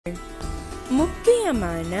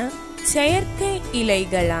முக்கியமான செயற்கை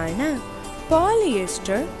இலைகளான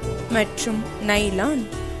பாலியஸ்டர் மற்றும் நைலான்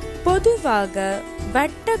பொதுவாக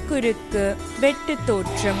வட்ட குறுக்கு வெட்டு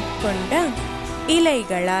தோற்றம் கொண்ட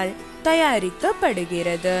இலைகளால்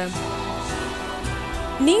தயாரிக்கப்படுகிறது.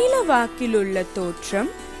 நீளவாக்கிலுள்ள தோற்றம்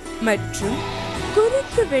மற்றும்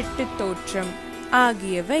குறுக்கு வெட்டு தோற்றம்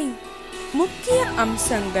ஆகியவை முக்கிய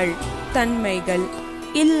அம்சங்கள் தன்மைகள்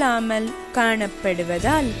இல்லாமல்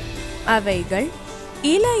காணப்படுவதால் அவைகள்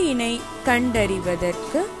இலையினை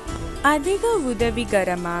கண்டறிவதற்கு அதிக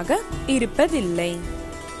உதவிகரமாக இருப்பதில்லை.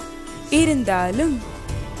 இருந்தாலும்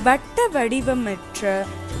வட்ட வடிவமற்ற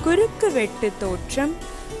குறுக்கு வெட்டு தோற்றம்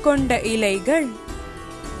கொண்ட இலைகள்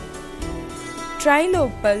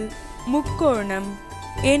ட்ரைலோபல், முக்கோணம்,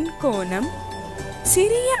 எண்கோணம்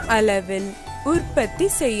சிறிய அளவில் உற்பத்தி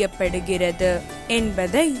செய்யப்படுகிறது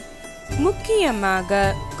என்பதை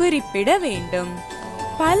முக்கியமாக குறிப்பிட வேண்டும்.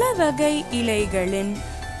 பல வகை இலைகளின்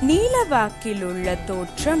நீளவாக்கிலுள்ள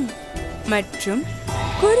தோற்றம் மற்றும்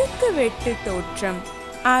குறுக்கு வெட்டு தோற்றம்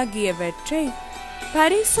ஆகியவற்றை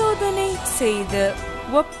பரிசோதனை செய்து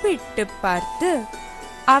ஒப்பிட்டு பார்த்து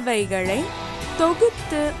அவைகளை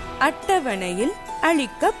தொகுத்து அட்டவணையில்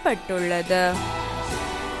அளிக்கப்பட்டுள்ளது.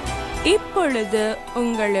 இப்பொழுது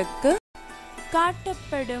உங்களுக்கு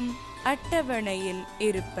காட்டப்படும் அட்டவணையில்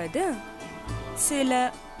இருப்பது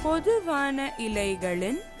சில பொதுவான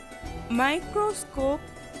இலைகளின் மைக்ரோஸ்கோப்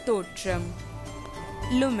தோற்றம்.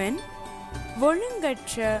 லுமென்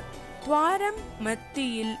ஒழுங்கற்ற துவாரம்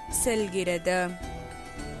மத்தியில் செல்கிறது.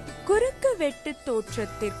 குறுக்கு வெட்டு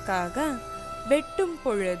தோற்றத்திற்காக வெட்டும்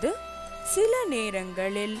பொழுது சில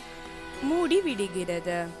நேரங்களில்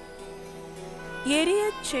மூடிவிடுகிறது.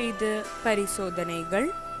 எரியச் செய்த பரிசோதனைகள்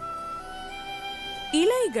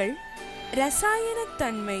இலைகள் இரசாயன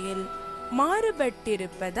தன்மையில்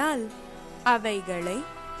மாறுபட்டிருப்பதால் அவைகளை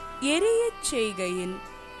எரியச் செய்கையில்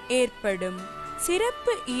ஏற்படும்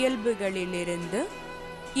சிறப்பு இயல்புகளிலிருந்து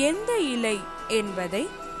எந்த இலை என்பதை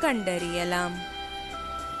கண்டறியலாம்.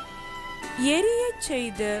 எரியச்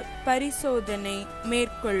செய்த பரிசோதனை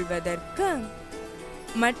மேற்கொள்வதற்கு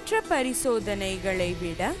மற்ற பரிசோதனைகளை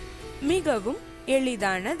விட மிகவும்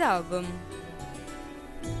எளிதானதாகும்.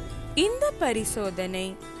 இந்த பரிசோதனை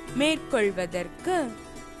மேற்கொள்வதற்கு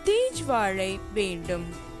தீஜ்வாழை வேண்டும்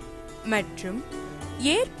மற்றும்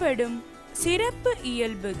ஏற்படும் சிறப்பு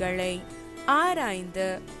இயல்புகளை ஆராய்ந்து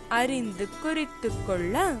அறிந்து குறித்துக்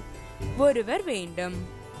கொள்ள ஒருவர் வேண்டும்.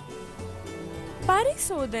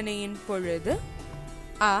 பரிசோதனையின் பொழுது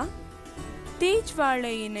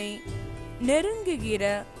தீஜ்வாழையினை நெருங்குகிற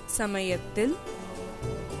சமயத்தில்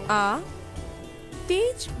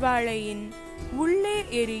தீஜ்வாழையின் உள்ளே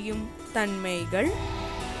எரியும் தன்மைகள்,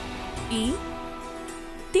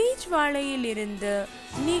 தீஜ்வாழையிலிருந்து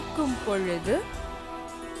நீக்கும் பொழுது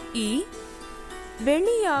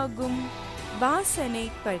வெளியாகும் வாசனை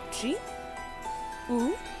பற்றி,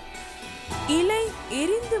 இலை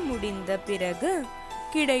எரிந்து முடிந்த பிறகு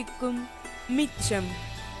கிடைக்கும் மிச்சம்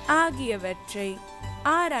ஆகியவற்றை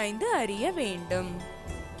ஆராய்ந்து அறிய வேண்டும்.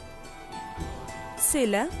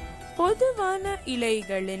 சில பொதுவான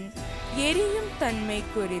இலைகளின் எரியும் தன்மை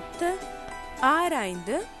குறித்து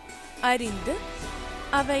ஆராய்ந்து அறிந்து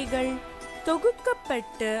அவைகள்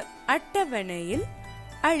தொகுக்கப்பட்டு அட்டவணையில்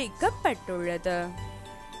அளிக்கப்பட்டுள்ளது.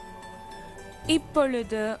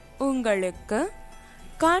 இப்பொழுது உங்களுக்கு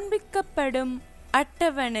காண்பிக்கப்படும்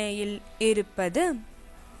அட்டவணையில் இருப்பது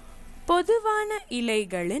பொதுவான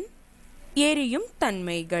இலைகளின் எரியும்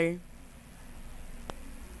தன்மைகள்.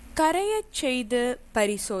 கரையச் செய்த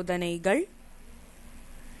பரிசோதனைகள்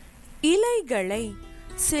இலைகளை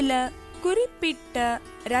சில குறிப்பிட்ட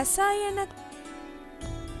இரசாயன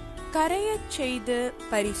கரையச் செய்த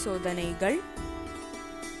பரிசோதனைகள்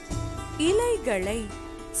இலைகளை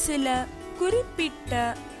சில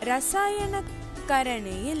குறிப்பிட்ட இரசாயன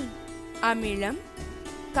கரணியில் அமிலம்,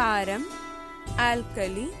 காரம்,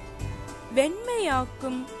 ஆல்கலி,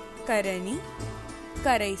 வெண்மையாக்கும் கரணி,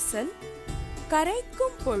 கரைசல்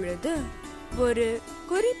கரைக்கும் பொழுது ஒரு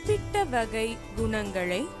குறிப்பிட்ட வகை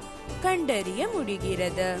குணங்களை கண்டறிய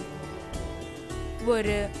முடிகிறது.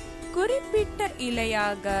 ஒரு குறிப்பிட்ட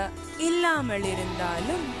இலையாக இல்லாமல்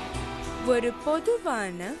இருந்தாலும் ஒரு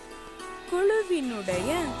பொதுவான குழுவினுடைய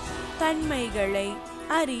தன்மைகளை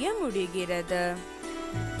அறிய முடிகிறது.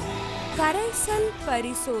 கரைசல்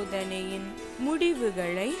பரிசோதனையின்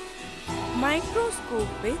முடிவுகளை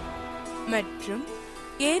மைக்ரோஸ்கோபிக் மற்றும்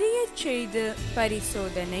எரியச் செய்த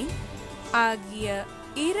பரிசோதனை ஆகிய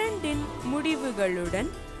இரண்டின்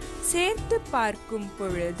முடிவுகளுடன் சேர்த்து பார்க்கும்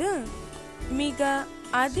பொழுது மிக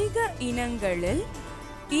அதிக இனங்களில்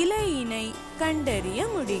இலையினை கண்டறிய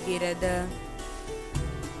முடிகிறது.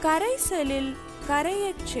 கரைசலில்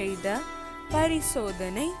கரையச் செய்த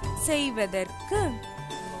பரிசோதனை செய்வதற்கு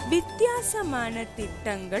வித்தியாசமான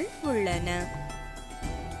திட்டங்கள் உள்ளன.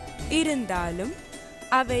 இருந்தாலும்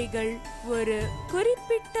அவைகள் ஒரு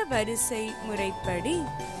குறிப்பிட்ட வரிசை முறைப்படி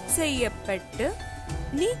செய்யப்பட்டு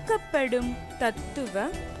நீக்கப்படும் தத்துவ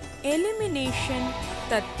எலிமினேஷன்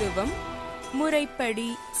தத்துவம் முறைப்படி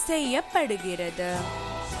செய்யப்படுகிறது.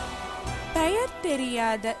 பெயர்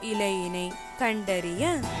தெரியாத இலையினை கண்டறிய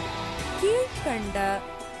கீழ்கண்ட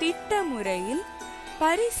திட்டமுறையில்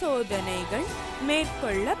பரிசோதனைகள்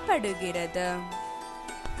மேற்கொள்ளப்படுகிறது.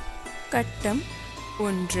 கட்டம்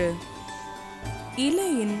 1.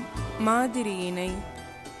 இலையின் மாதிரியினை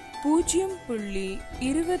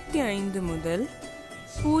 0.25 முதல்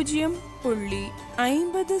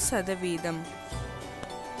 0.50%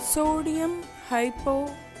 சோடியம்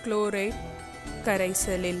ஹைப்போகுளோரைட்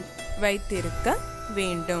கரைசலில் வைத்திருக்க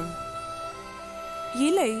வேண்டும்.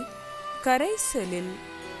 இலை கரைசலில்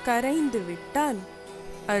கரைந்துவிட்டால்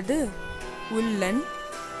அது உள்ளன்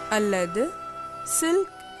அல்லது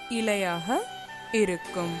சில்க் இலையாக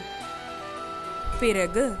இருக்கும்.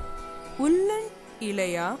 பிறகு உள்ளன்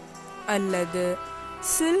இலையா அல்லது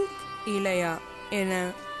சில்க் இலையா என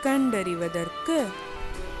கண்டறிவதற்கு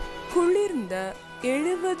குளிர்ந்த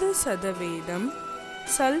 70%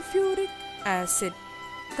 சல்ஃபியூரிக் ஆசிட்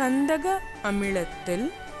கந்தக அமிலத்தில்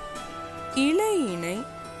இலையினை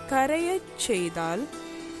கரையச் செய்தால்,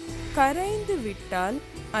 கரைந்து விட்டால்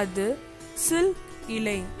அது சில்க்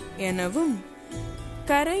இலை எனவும்,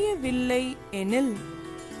 கரையவில்லை எனில்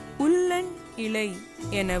உள்ளன் இலை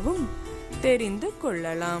எனவும் தெரிந்து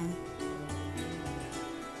கொள்ளலாம்.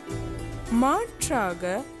 மாற்றாக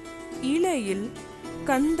இலையில்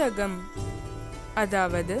கந்தகம்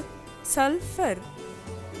அதாவது சல்ஃபர்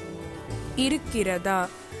இருக்கிறதா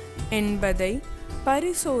என்பதை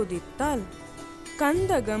பரிசோதித்தால்,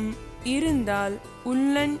 கந்தகம் இருந்தால்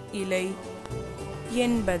உள்ளன் இலை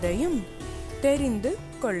என்பதையும் தெரிந்து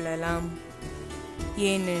கொள்ளலாம்.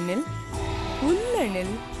 ஏனெனில்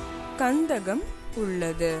உள்ளனில் கந்தகம்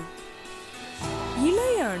உள்ளது.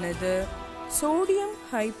 இலையானது சோடியம்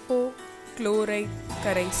ஹைப்போகுளோரைட்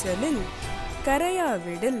கரைசலில்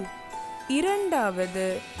கரையாவிடில் இரண்டாவது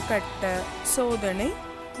கட்ட சோதனை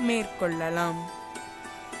மேற்கொள்ளலாம்.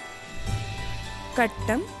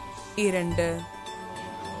 கட்டம் 2.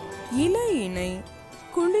 இலையினை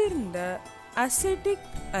குளிர்ந்த அசிட்டிக்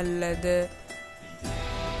அல்லது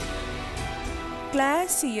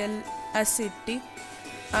கிளாசியல் அசிட்டிக்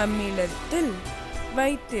அமிலத்தில்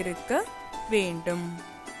வைத்திருக்க வேண்டும்.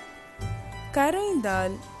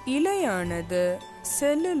 கரைந்தால் இலையானது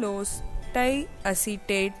செல்லுலோஸ் டை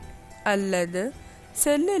அசிட்டேட் அல்லது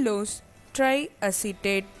செல்லுலோஸ் ட்ரை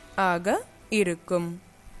அசிட்டேட் ஆக இருக்கும்.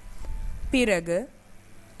 பிறகு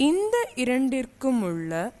இந்த இரண்டிற்கும்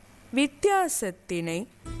உள்ள வித்தியாசத்தினை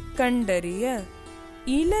கண்டறிய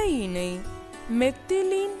இலையினை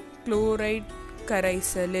மெத்திலீன் குளோரைட்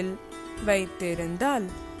கரைசலில் வைத்திருந்தால்,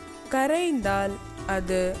 கரைந்தால்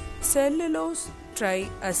அது செல்லுலோஸ் ட்ரை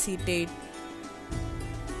அசிட்டேட்.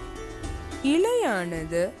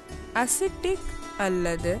 இலையானது அசிட்டிக்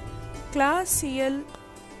அல்லது கிளாசியல்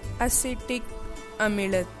அசிட்டிக்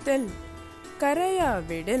அமிலத்தில்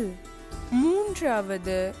கரையாவிடில்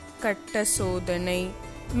மூன்றாவது கட்ட சோதனை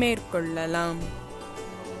மேற்கொள்ளலாம்.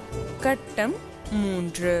 கட்டம்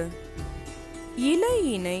 3.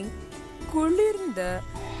 இலையினை குளிர்ந்த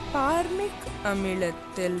பார்மிக்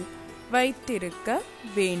அமிலத்தில் வைத்திருக்க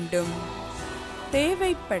வேண்டும்.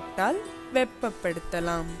 தேவைப்பட்டால்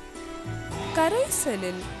வெப்பப்படுத்தலாம்.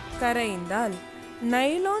 கரைசலில் கரைந்தால்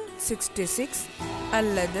நைலான் 66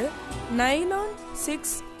 அல்லது நைலான்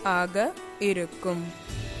 6 ஆக இருக்கும்.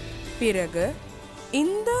 பிறகு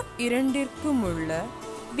இந்த இரண்டிற்கும் உள்ள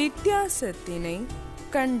வித்தியாசத்தினை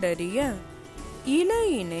கண்டறிய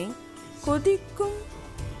இலையினை கொதிக்கும்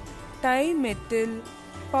டைமெத்தில்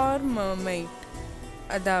பார்மமைட்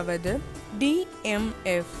அதாவது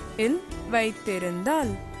DMF இல்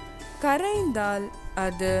வைத்திருந்தால், கரைந்தால்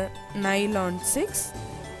அது நைலான் 6,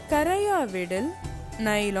 கரையாவிடில்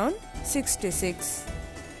நைலான் 66.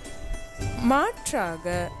 மாற்றாக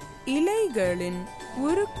இலைகளின்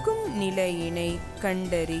உருக்கும் நிலையினை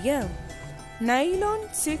கண்டறிய நைலான்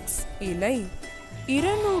 6 இலை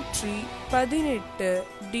 218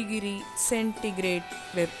 டிகிரி சென்டிகிரேட்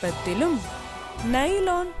வெப்பத்திலும்,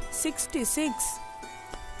 நைலான் 66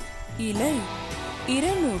 இலை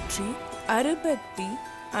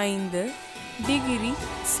 265 டிகிரி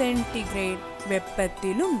சென்டிகிரேட்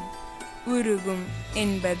வெப்பத்திலும் உருகும்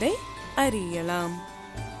என்பதை அறியலாம்.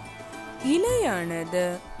 இலையானது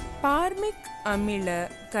பார்மிக் அமில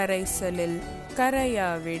கரைசலில்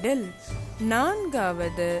கரையாவிடில்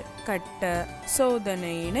 4வது கட்ட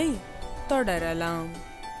சோதனையினை தொடரலாம்.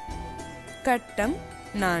 கட்டம்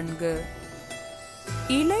 4.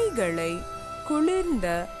 இலைகளை குளிர்ந்த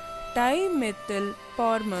டைமெத்தில்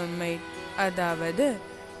பார்மமைட் அதாவது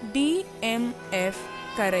DMF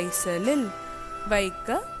கரைசலில் வைக்க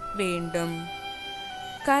வேண்டும்.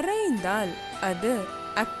 கரைந்தால் அது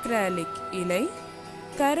அக்ராலிக் இலை,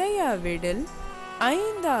 கரையாவிடில்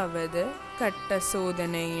 5வது கட்ட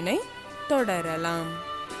சோதனையினை தொடரலாம்.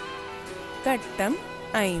 கட்டம்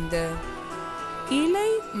 5.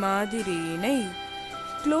 இலை மாதிரியினை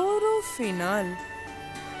குளோரோஃபினால்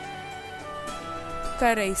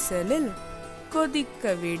கரைசலில்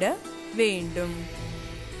கொதிக்கவிட வேண்டும்.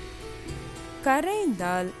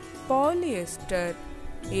 கரைந்தால் பாலியஸ்டர்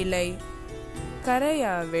இலை,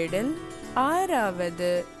 கரையாவிடில்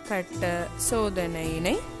 6வது கட்ட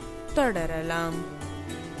சோதனையினை தொடரலாம்.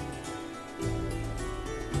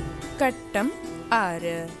 கட்டம்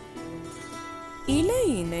 6.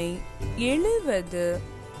 இலையினை 70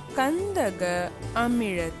 கந்தக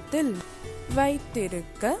அமிலத்தில்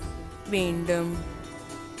வைத்திருக்க வேண்டும்.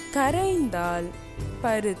 கரைந்தால்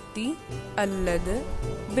பருத்தி அல்லது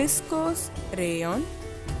விஸ்கோஸ் ரேயான்.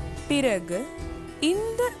 பிறகு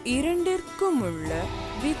இந்த இரண்டிற்கும் உள்ள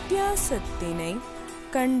வித்தியாசத்தினை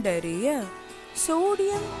கண்டறிய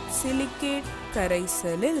சோடியம் சிலிகேட்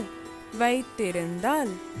கரைசலில்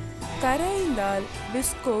வைத்திருந்தால் கரைந்தால்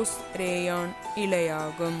விஸ்கோஸ் ரேயான்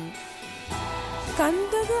இலையாகும்.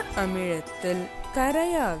 கந்தக அமிலத்தில்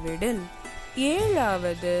கரையாவிடில்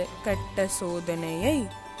 7வது கட்ட சோதனையை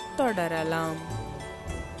தொடரலாம்.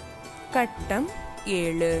 கட்டம்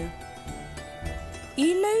 7.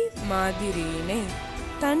 இலை மாதிரியினை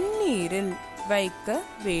தண்ணீரில் வைக்க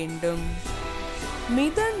வேண்டும்.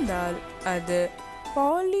 மிதந்தால் அது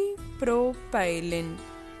பாலிப்ரோபைலின்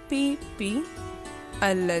PP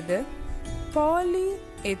அல்லது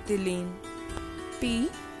பாலிஎத்திலீன்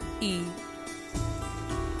PE.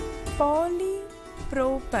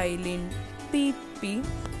 பாலிப்ரோபைலின் PP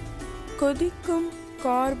கொதிக்கும்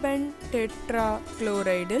கார்பன் டெட்ரா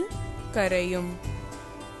குளோரைடில் கரையும்.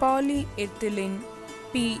 பாலிஎத்திலின்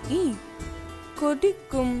PE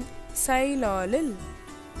கொதிக்கும் சைலாலில்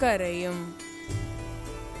கரையும்.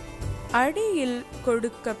 அடியில்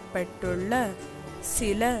கொடுக்கப்பட்டுள்ள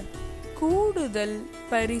சில கூடுதல்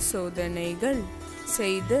பரிசோதனைகள்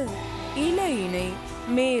செய்து இலையினை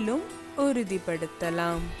மேலும்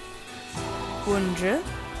உறுதிப்படுத்தலாம். 1.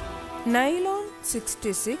 நைலான்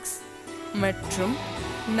 66 மற்றும்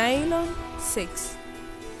நைலான் 6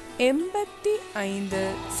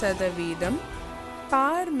 85%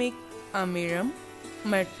 பார்மிக் அமிலம்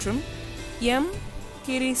மற்றும்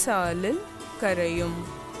கிரிசாலில் கரையும்.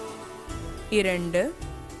 2.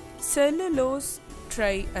 செல்லுலோஸ்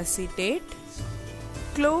ட்ரை அசிட்டேட்,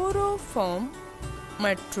 குளோரோஃபார்ம்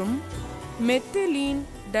மற்றும் மெத்திலீன்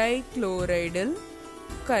டைகுளோரைடில்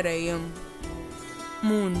கரையும்.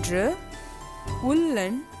 3.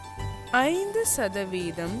 உல்லன்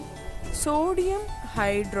 5% சோடியம்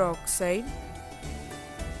ஹைட்ராக்சைடு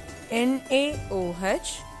NaOH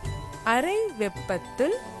அரை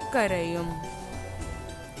வெப்பத்தில் கரையும்.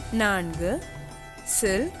 4.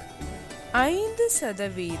 சில்க்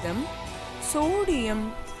 5% சோடியம்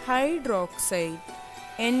ஹைட்ராக்சைடு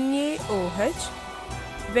NaOH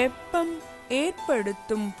வெப்பம்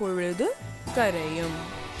ஏற்படுத்தும் பொழுது கரையும்.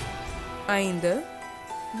 5.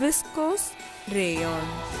 விஸ்கோஸ்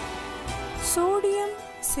ரேயான் சோடியம்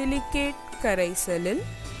சிலிகேட் கரைசலில்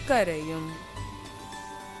கரையும்.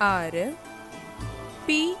 6.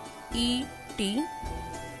 PET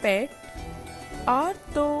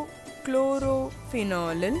ஆர்த்தோ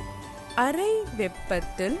குளோரோஃபினாலில் அரை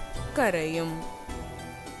வெப்பத்தில் கரையும்.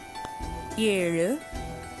 7.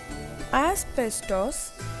 ஆஸ்பெஸ்டாஸ்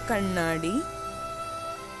கண்ணாடி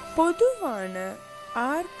பொதுவான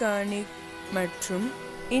ஆர்கானிக் மற்றும்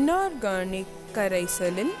இன்ஆர்கானிக்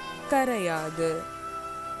கரைசலில் கரையாது.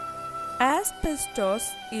 ஆஸ்பெஸ்டாஸ்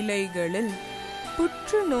இலைகளில்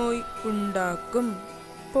புற்றுநோய் உண்டாக்கும்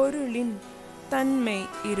பொருளின் தன்மை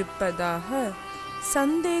இருப்பதாக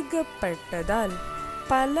சந்தேகப்பட்டதால்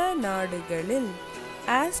பல நாடுகளில்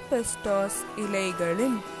ஆஸ்பெஸ்டாஸ்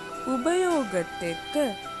இலைகளின் உபயோகத்திற்கு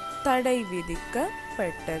தடை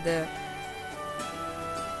விதிக்கப்பட்டது.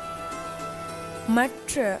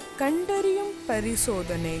 மற்ற கண்டறியும்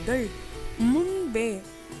பரிசோதனைகள் முன்பே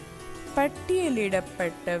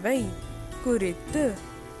பட்டியலிடப்பட்டவை குறித்து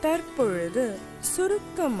தற்பொழுது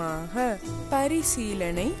சுருக்கமாக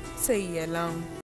பரிசீலனை செய்யலாம்.